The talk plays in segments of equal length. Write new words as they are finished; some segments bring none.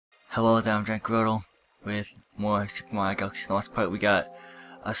Hello there, I'm GiantGrotle with more Super Mario Galaxy. In the last part, we got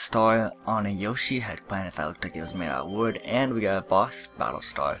a star on a Yoshi head planet that looked like it was made out of wood, and we got a boss battle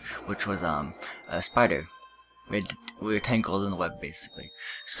star, which was a spider. We were tangled in the web, basically.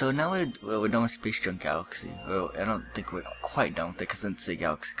 So now we're done with Space Junk Galaxy. Well, I don't think we're quite done with it, because it's a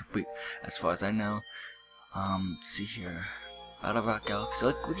Galaxy Complete, as far as I know. Let's see here. Battle Rock Galaxy.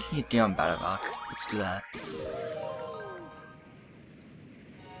 Look, we can get on Battle Rock. Let's do that.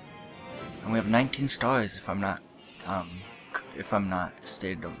 And we have 19 stars, if I'm not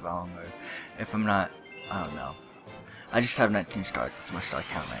stated wrong, or if I'm not, I don't know. I just have 19 stars. That's my star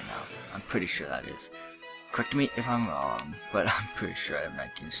count right now. I'm pretty sure that is. Correct me if I'm wrong, but I'm pretty sure I have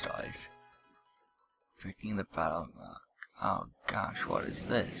 19 stars. Breaking the battle rock. Oh gosh, what is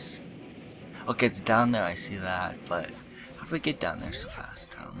this? Okay, it's down there. I see that, but how do we get down there so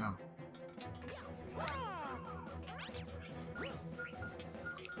fast? I don't know.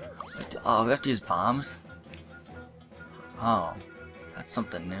 Oh, we have to use bombs? Oh, that's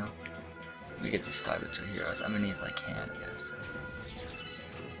something new. Let me get these star bits right here as many as I can, I guess.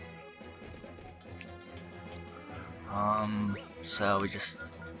 So we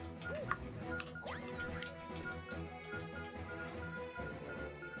just...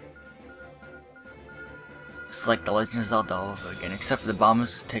 It's like the Legend of Zelda all over again, except for the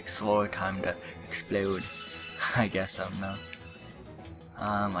bombs take slower time to explode. I guess, I don't know.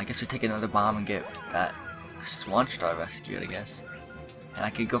 I guess we take another bomb and get that launch star rescued, I guess. And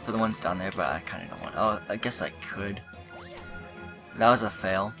I could go for the ones down there, but I kinda don't want. Oh, I guess I could. That was a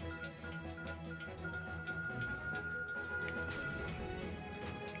fail.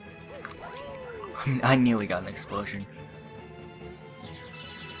 I nearly got an explosion.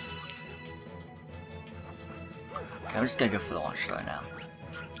 Okay, I'm just gonna go for the launch star now.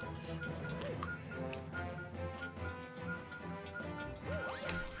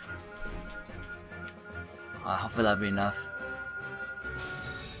 Hopefully that'll be enough.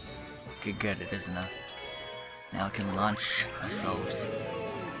 Okay, good, it is enough. Now we can launch ourselves.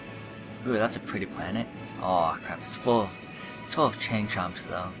 Ooh, that's a pretty planet. Oh crap, it's full of chain chomps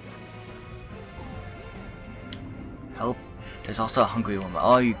though. Help. There's also a hungry Luma.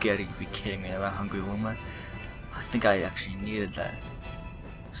 Oh, you gotta be kidding me, another hungry Luma? I think I actually needed that.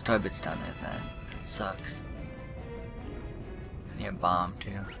 Star bits down there then. That sucks. I need a bomb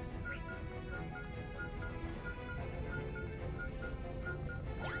too.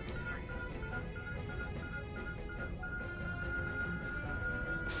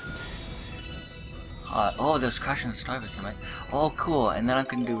 Oh, there's crashing the star bits, am I? Oh, cool, and then I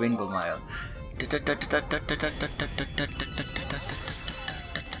can do Rainbow Mario. I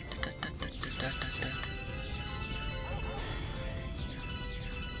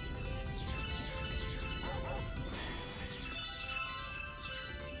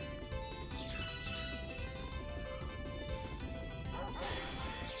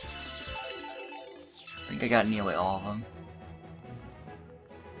think I got nearly all of them.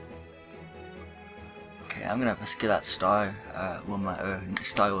 Okay, I'm gonna rescue that star Luma, or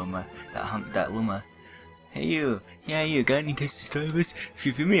star Luma, that Luma. Hey you, yeah you, got any tasty star bits? If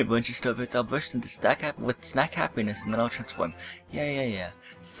you give me a bunch of star bits, I'll burst into snack happiness and then I'll transform. Yeah.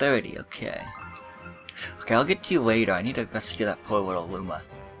 30, okay. Okay, I'll get to you later. I need to rescue that poor little Luma.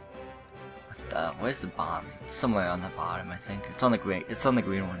 Where's the bomb? It's somewhere on the bottom, I think. It's on the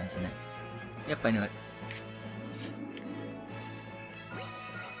green one, isn't it? Yep, I knew it.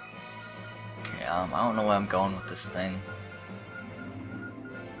 I don't know where I'm going with this thing.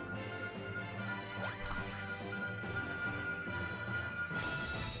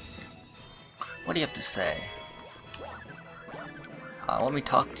 What do you have to say? Let me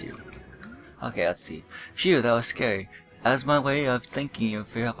talk to you. Okay, let's see. Phew, that was scary. As my way of thinking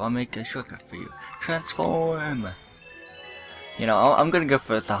of your help, I'll make a shortcut for you. Transform! You know, I'm gonna go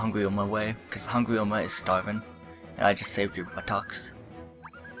for the Hungry Luma way, because Hungry Luma is starving. And I just saved your buttocks.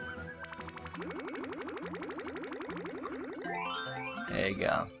 There you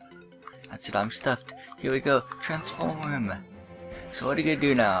go. That's it, I'm stuffed. Here we go. Transform! So what are you gonna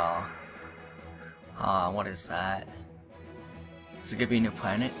do now? What is that? Is it gonna be a new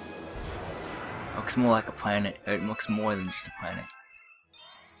planet? It looks more like a planet. It looks more than just a planet.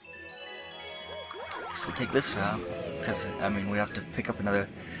 So we'll take this route. Because, I mean, we have to pick up another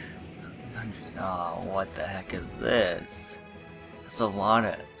 100. Oh, what the heck is this? That's a lot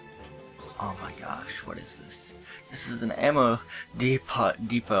of... Oh my gosh, what is this? This is an ammo depot.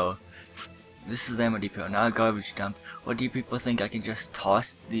 This is the ammo depot, not a garbage dump. What do you people think? I can just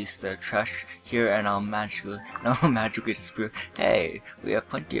toss the trash here and I'll magically disappear? Hey, we have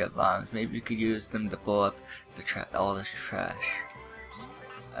plenty of bombs. Maybe we could use them to blow up all this trash.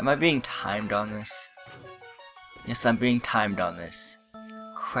 Am I being timed on this? Yes, I'm being timed on this.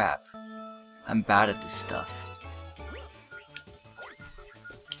 Crap. I'm bad at this stuff.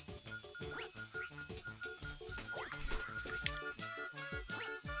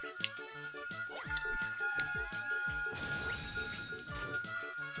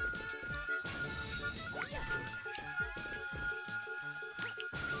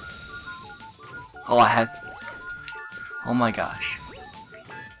 Oh, I have... Oh my gosh.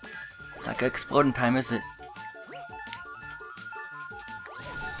 It's not gonna explode in time, is it?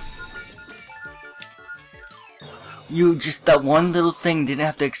 You just, that one little thing didn't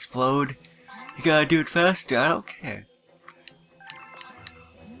have to explode. You gotta do it faster, I don't care.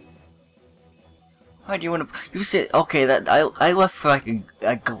 Why do you wanna... You said, okay, that I left for like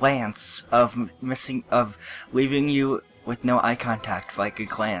a glance of leaving you with no eye contact for like a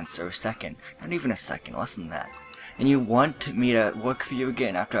glance or a second. Not even a second, less than that. And you want me to work for you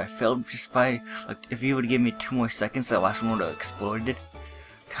again after I failed just by, like, if you would give me 2 more seconds, that last one would have exploded.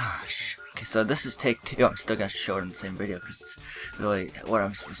 Gosh. Okay, so this is take 2. I'm still gonna show it in the same video because it's really what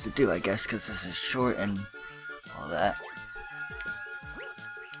I'm supposed to do, I guess, because this is short and all that.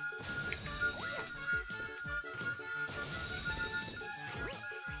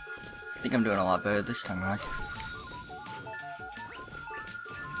 I think I'm doing a lot better this time around.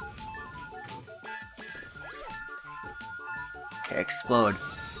 Okay, explode.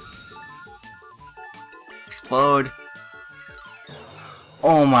 Explode.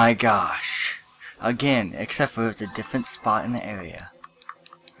 Oh my gosh. Again, except for it's a different spot in the area.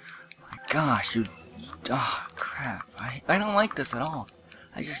 My gosh, you... Oh, crap. I don't like this at all.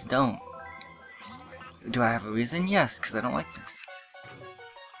 I just don't. Do I have a reason? Yes, because I don't like this.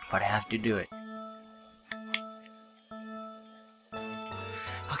 But I have to do it.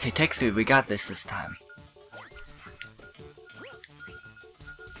 Okay, take 3. We got this time.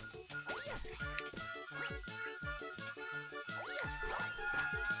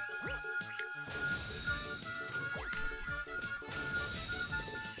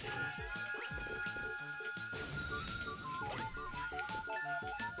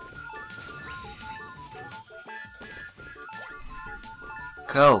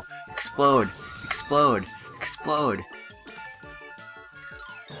 Go! Explode! Explode! Explode!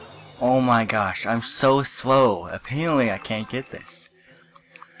 Oh my gosh, I'm so slow. Apparently I can't get this.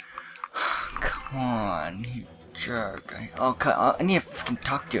 Come on, you jerk. I need to fucking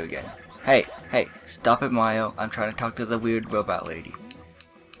talk to you again. Hey, stop it, Mario. I'm trying to talk to the weird robot lady.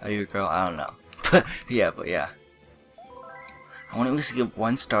 Are you a girl? I don't know. Yeah. I want to at least get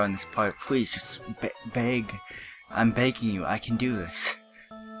 1 star in this part. Please, just beg. I'm begging you. I can do this.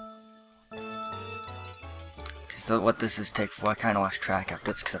 So what this is take for, I kind of lost track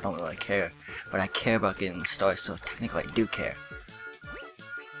after this because I don't really care. But I care about getting the stars, so technically I do care.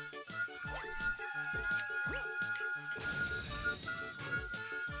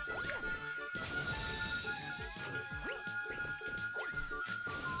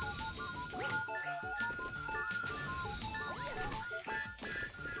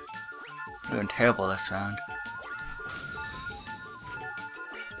 I'm doing terrible this round.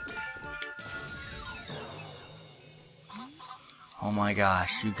 Oh my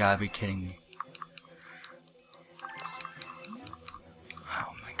gosh, you gotta be kidding me.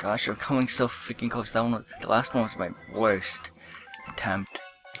 Oh my gosh, I'm coming so freaking close. That one, the last one was my worst attempt.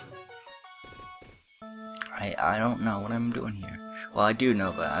 I don't know what I'm doing here. Well, I do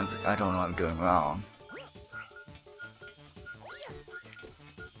know, but I don't know what I'm doing wrong.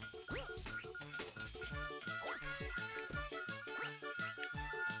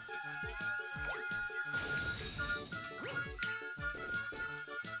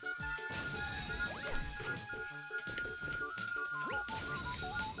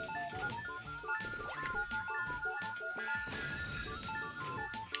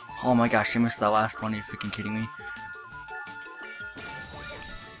 Oh my gosh, I missed that last one. Are you freaking kidding me?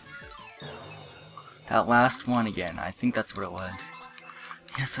 That last one again. I think that's what it was.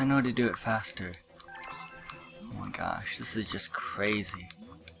 Yes, I know how to do it faster. Oh my gosh, this is just crazy.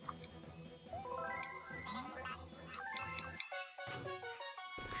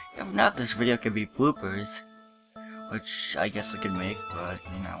 If not, this video could be bloopers, which I guess I could make, but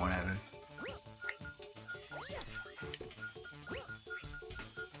you know, whatever.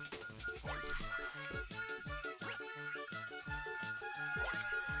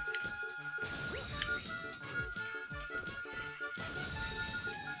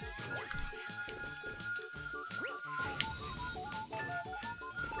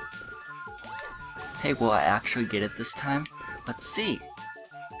 Hey, will I actually get it this time? Let's see.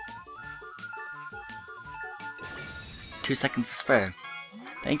 2 seconds to spare.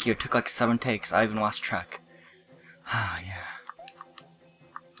 Thank you, it took like 7 takes, I even lost track. Ah, yeah.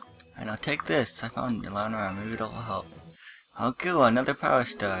 And I'll take this, I found it lying around, maybe it'll help. Oh cool, another power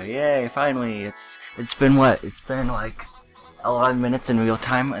star, yay, finally. It's been what? It's been like 11 minutes in real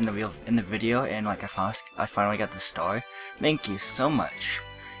time in the video, and like I finally got the star. Thank you so much.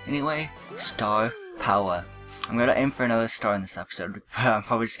 Anyway, star power. I'm gonna aim for another star in this episode, but I'm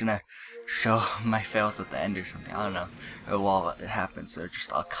probably just gonna show my fails at the end or something. I don't know, or while it happens, or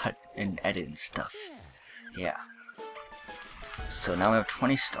just I'll cut and edit and stuff. Yeah. So now we have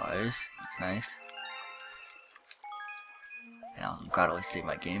 20 stars. That's nice. And I'll gradually save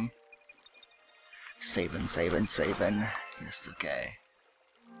my game. Saving. Yes, okay.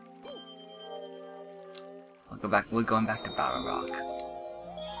 We're going back to Battle Rock.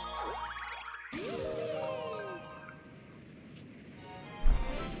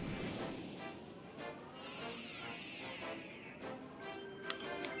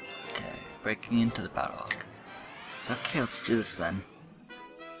 Okay, breaking into the Battle Rock. Okay, let's do this then.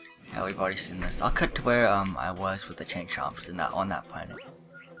 Yeah, we've already seen this. I'll cut to where I was with the chain chomps on that planet.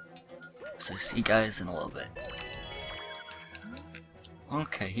 So see you guys in a little bit.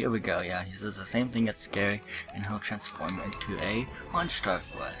 Okay, here we go. Yeah, he says the same thing gets scary, and he'll transform into a launch star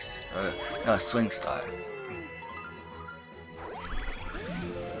for us, or no, a swing star.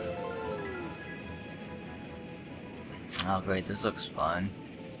 Oh great, this looks fun.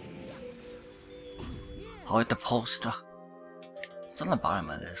 Oh, with the pulse star. It's on the bottom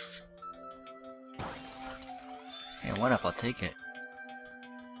of this. Hey, what up? I'll take it.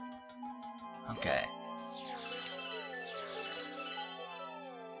 Okay.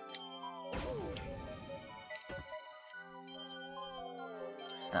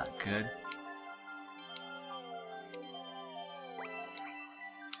 It's not good.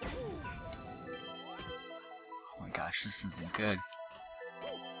 Oh my gosh, this isn't good.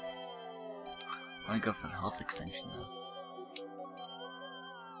 I want to go for the health extension though.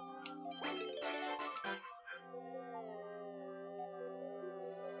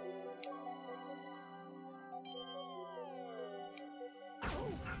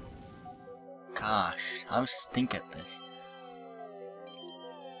 Gosh, I'm stink at this.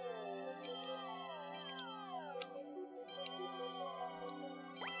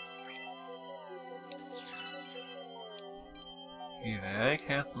 Be very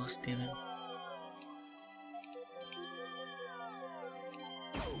careful, Steven.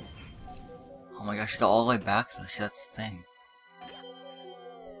 Oh my gosh, you got all the way back, so see, that's the thing.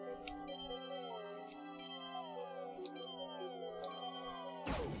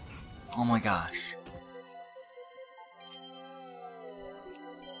 Oh my gosh.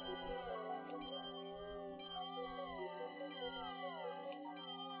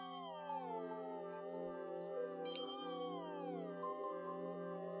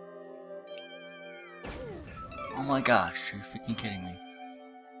 Oh my gosh, are you freaking kidding me?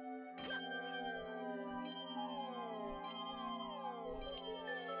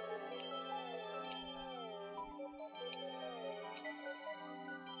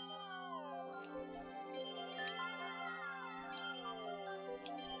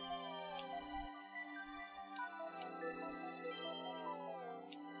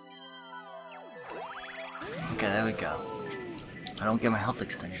 Okay, there we go. I don't get my health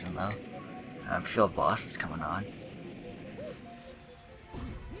extension though. I feel a boss is coming on.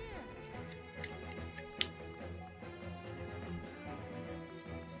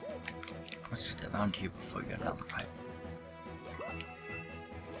 Let's get around here before we go down the pipe.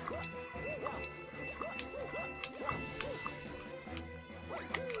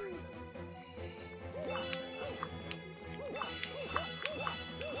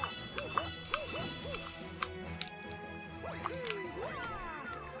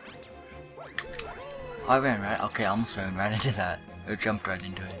 Oh, I ran right. Okay, I almost ran right into that. Or jumped right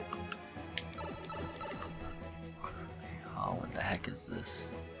into it. Oh, what the heck is this?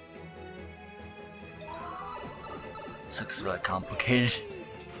 This looks really complicated.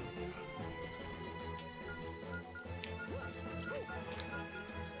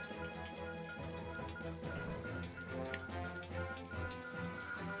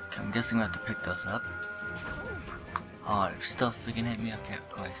 Okay, I'm guessing we have to pick those up. Oh, they're still freaking hit me. Okay, of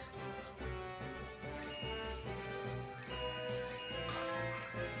course.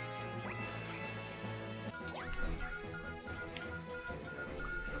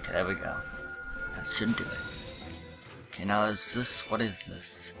 Okay, there we go. That shouldn't do it. Okay, now is this, what is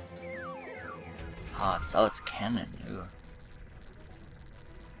this? Oh, it's a cannon. Ooh.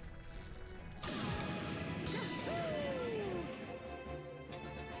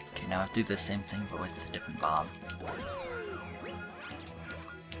 Okay, now I have to do the same thing but with a different bomb.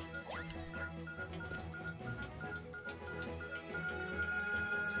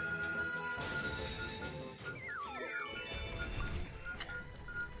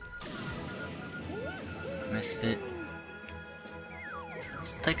 missed it.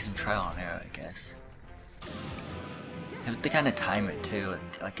 Let's take some trial and error, I guess. You have to kind of time it too.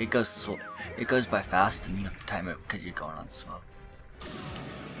 Like it goes slow, it goes by fast, and you have to time it because you're going on slow.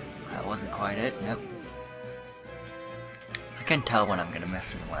 That wasn't quite it. Nope. I can tell when I'm gonna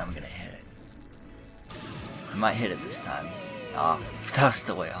miss it and when I'm gonna hit it. I might hit it this time. Oh, that was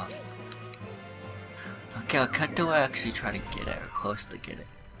still way off. Okay, I'll cut to where I actually try to get it, or close to get it.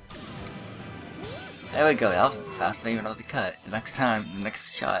 There we go, that wasn't fast, I didn't even know to cut. The next time, the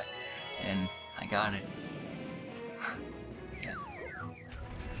next shot, and I got it. Yeah.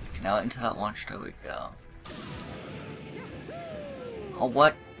 Okay, now into that launch, there we go. Oh,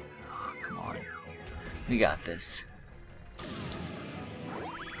 what? Oh, come on. We got this.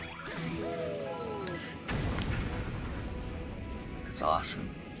 That's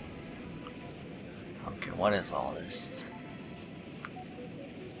awesome. Okay, what is all this?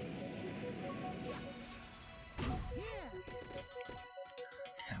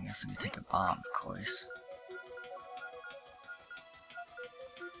 Okay, I'm guessing we take a bomb, of course.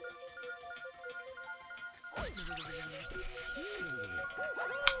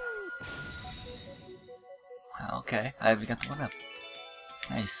 Okay, I even got the one up.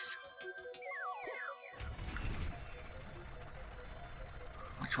 Nice.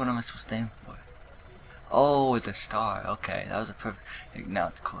 Which one am I supposed to aim for? Oh, the star. Okay, that was a perfect. Now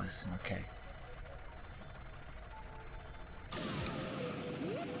it's closed. Okay.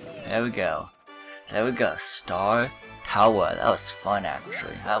 There we go. There we go. Star Power. That was fun,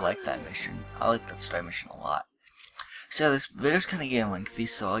 actually. I like that mission. I like that star mission a lot. So this video's kind of getting lengthy,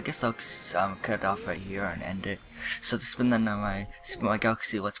 so I guess I'll cut it off right here and end it. So this has been my Super Mario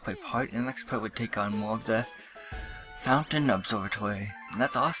Galaxy Let's Play part, and the next part would take on more of the Fountain Observatory, and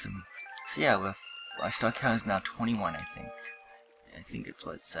that's awesome. So yeah, with our star count is now 21, I think. I think it's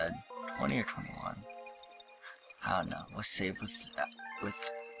what it said, 20 or 21. I don't know. Let's save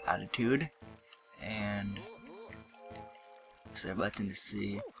with attitude, and is there a button to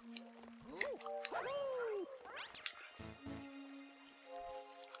see?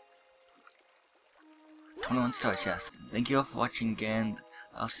 $21 stars, yes. Thank you all for watching again.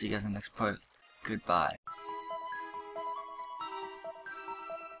 I'll see you guys in the next part. Goodbye.